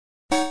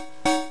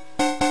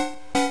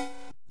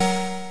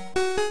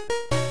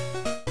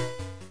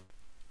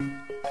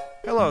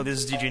Hello,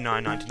 this is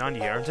DJ91990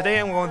 here, and today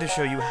I'm going to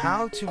show you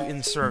how to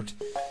insert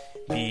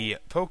the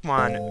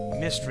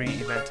Pokemon Mystery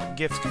Event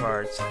gift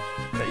cards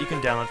that you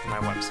can download from my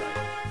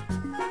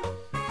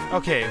website.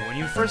 Okay, when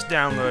you first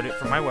download it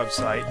from my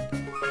website,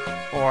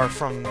 or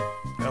from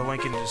a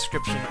link in the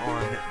description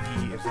on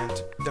the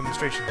event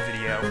demonstration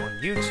video on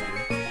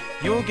YouTube,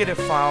 you will get a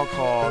file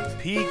called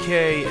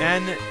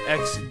PKNXD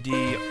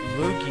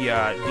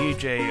Lugia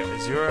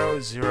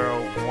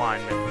DJ001,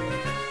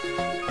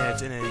 and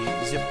it's in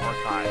a zip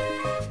archive.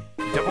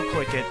 You double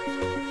click it,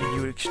 and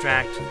you would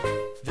extract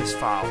this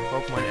file,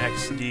 Pokemon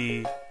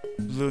XD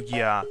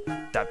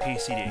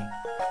Lugia.pcd.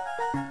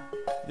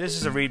 This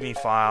is a README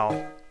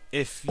file.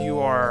 If you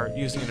are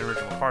using an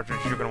original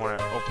cartridge, you're going to want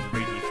to open the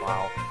README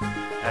file,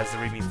 as the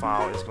README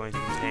file is going to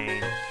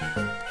contain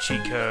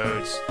cheat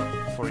codes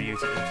for you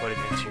to input it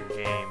into your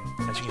game.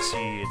 As you can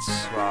see, it's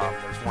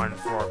there's one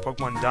for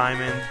Pokemon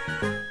Diamond,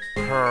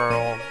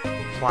 Pearl,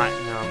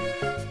 Platinum,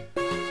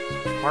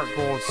 Heart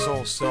Gold,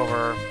 Soul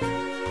Silver,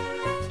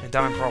 and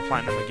Diamond, Pearl,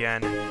 Platinum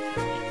again in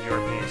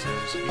European. So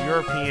there's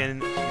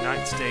European,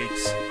 United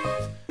States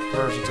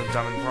versions of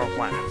Diamond, Pearl,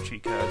 Platinum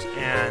cheat codes,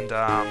 and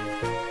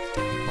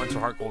one's for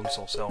Heart Gold and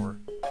Soul Silver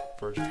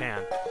for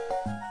Japan.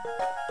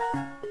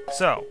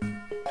 So,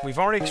 we've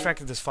already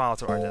extracted this file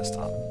to our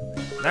desktop.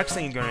 Next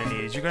thing you're going to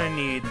need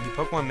is the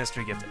Pokemon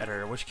Mystery Gift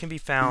Editor, which can be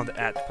found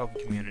at the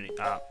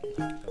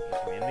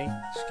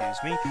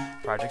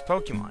Project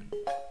Pokemon.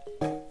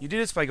 You do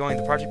this by going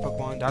to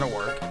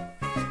projectpokemon.org.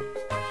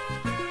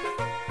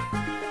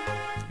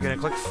 You're going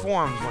to click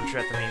Forms once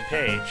you're at the main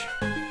page.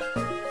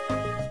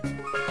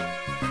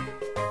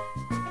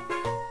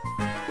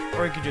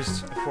 Or you can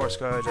just, of course,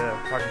 go to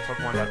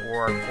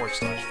projectpokemon.org/forms.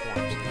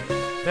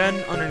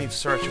 Then, underneath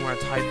search, you want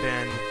to type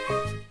in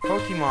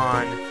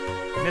Pokemon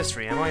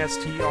Mystery,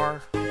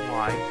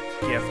 M-I-S-T-R-Y,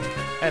 Gift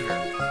Editor.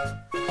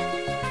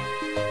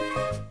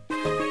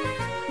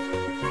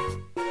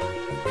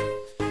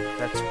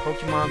 That's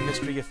Pokemon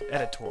Mystery Gift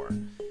Editor.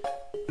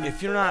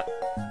 If you're not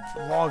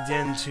logged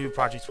into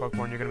Project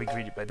Pokemon, you're going to be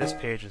greeted by this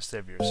page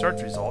instead of your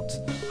search results,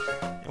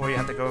 where you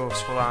have to go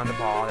scroll down the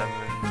bottom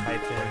and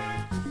type in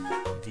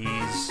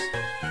these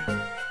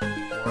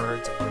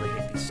words. I really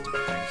hate these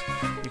stupid things.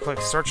 You click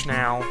Search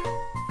Now.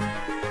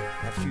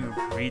 After you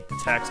read the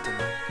text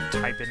and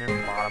type it in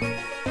the bottom,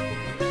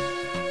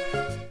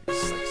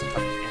 it's like some type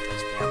of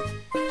anti-spam.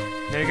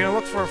 Now you're going to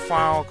look for a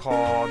file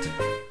called,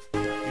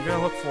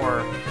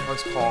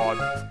 what's called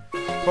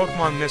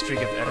Pokemon Mystery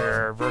Gift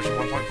Editor version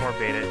 1.4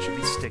 beta. It should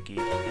be sticky,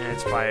 and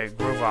it's by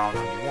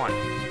Grovile91.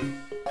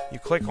 You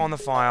click on the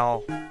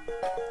file,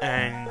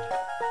 and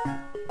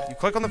you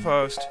click on the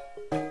post,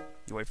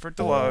 you wait for it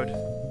to load,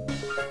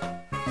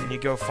 and you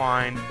go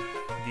find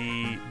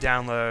the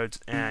downloads,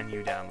 and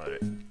you download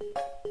it.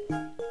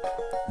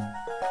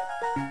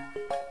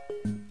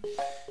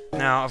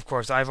 Now, of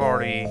course, I've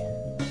already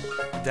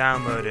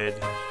downloaded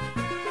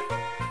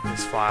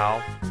this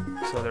file,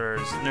 so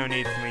there's no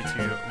need for me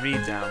to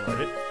re-download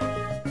it.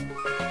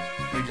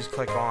 You just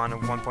click on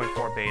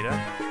 1.4 beta,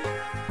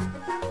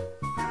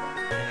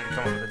 and it'll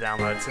come up with the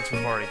download. Since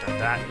we've already done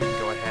that, you can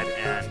go ahead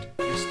and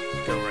just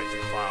go right to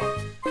the file.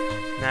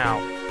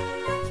 Now,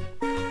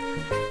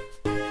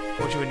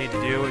 what you would need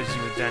to do is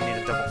you would then need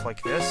to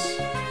double-click this.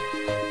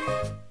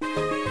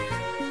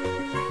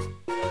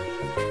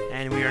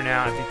 And we are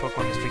now at the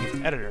Pokemon Mystery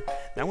Gift Editor.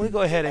 Now I'm going to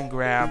go ahead and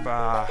grab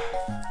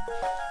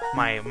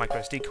my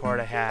microSD card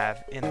I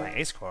have in my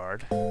Ace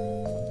card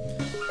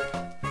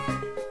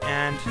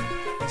and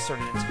insert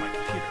it into my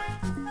computer.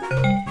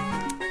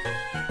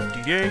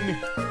 Ding!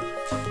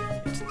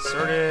 It's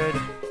inserted.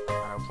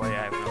 Autoplay, I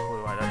have no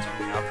clue why that's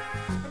coming up.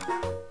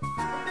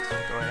 So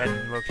go ahead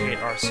and locate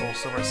our Soul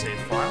Silver save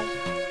file.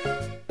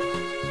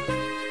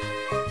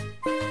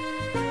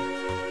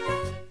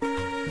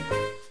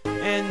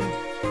 And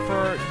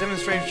for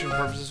demonstration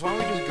purposes, why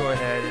don't we just go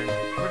ahead and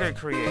we're going to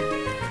create.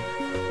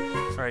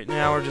 Alright,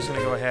 now we're just going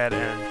to go ahead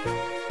and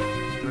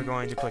we're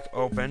going to click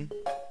Open.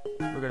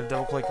 We're going to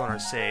double click on our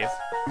save.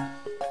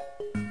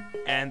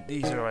 And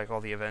these are like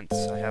all the events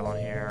I have on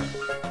here.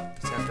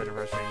 The 10th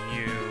anniversary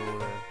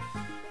Mew,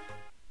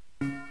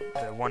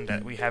 the one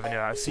that we have in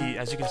as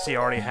you can see, I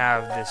already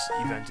have this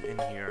event in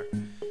here.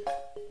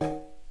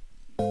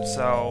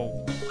 So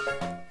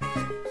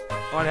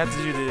all I have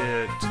to do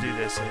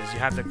this is you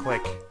have to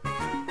click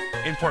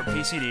Import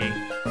PCD,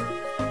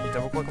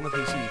 double click on the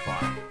PCD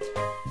file.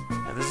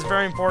 Now this is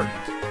very important.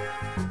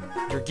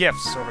 Your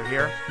gifts over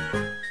here,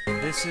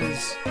 this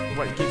is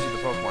what gives you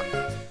the Pokemon.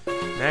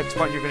 The next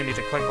button you're going to need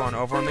to click on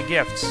over on the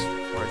gifts,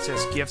 where it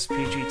says Gifts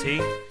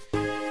PGT.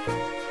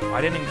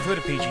 I didn't include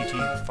a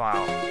PGT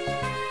file.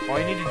 All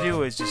you need to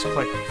do is just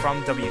click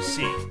From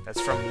WC, that's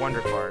from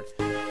WonderCard.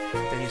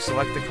 Then you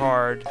select the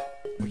card,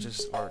 which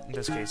is, or in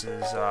this case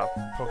is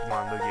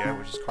Pokemon Lugia,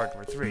 which is card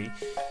number 3,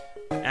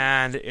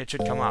 and it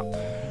should come up.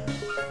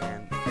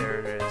 And there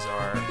it is,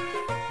 our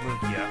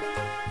Lugia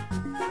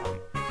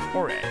from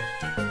Ore.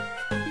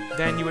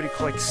 Then you would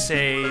click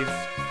Save,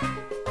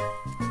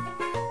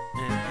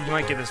 and you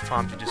might get this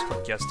prompt, you just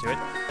click Yes to it.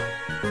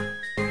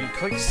 You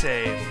click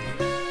save,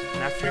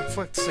 and after you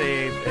click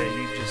save,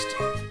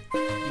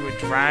 you would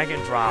drag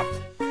and drop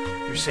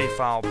your save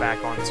file back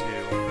onto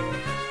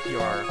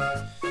your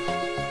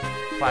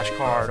flash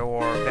card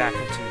or back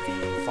into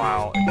the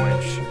file in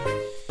which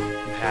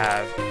you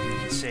have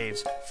the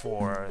saves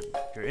for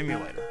your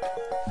emulator.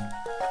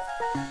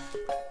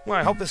 Well,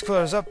 I hope this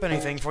clears up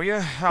anything for you.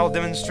 I'll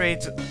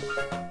demonstrate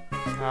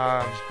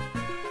the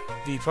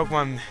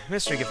Pokemon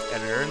Mystery Gift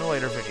Editor in a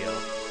later video.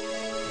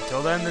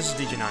 Until then, this is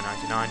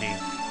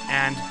DJ91990,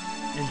 and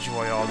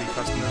enjoy all the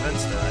custom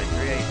events that I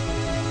create.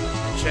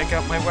 And check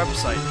out my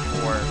website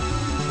for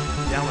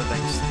download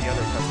links to the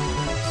other custom events.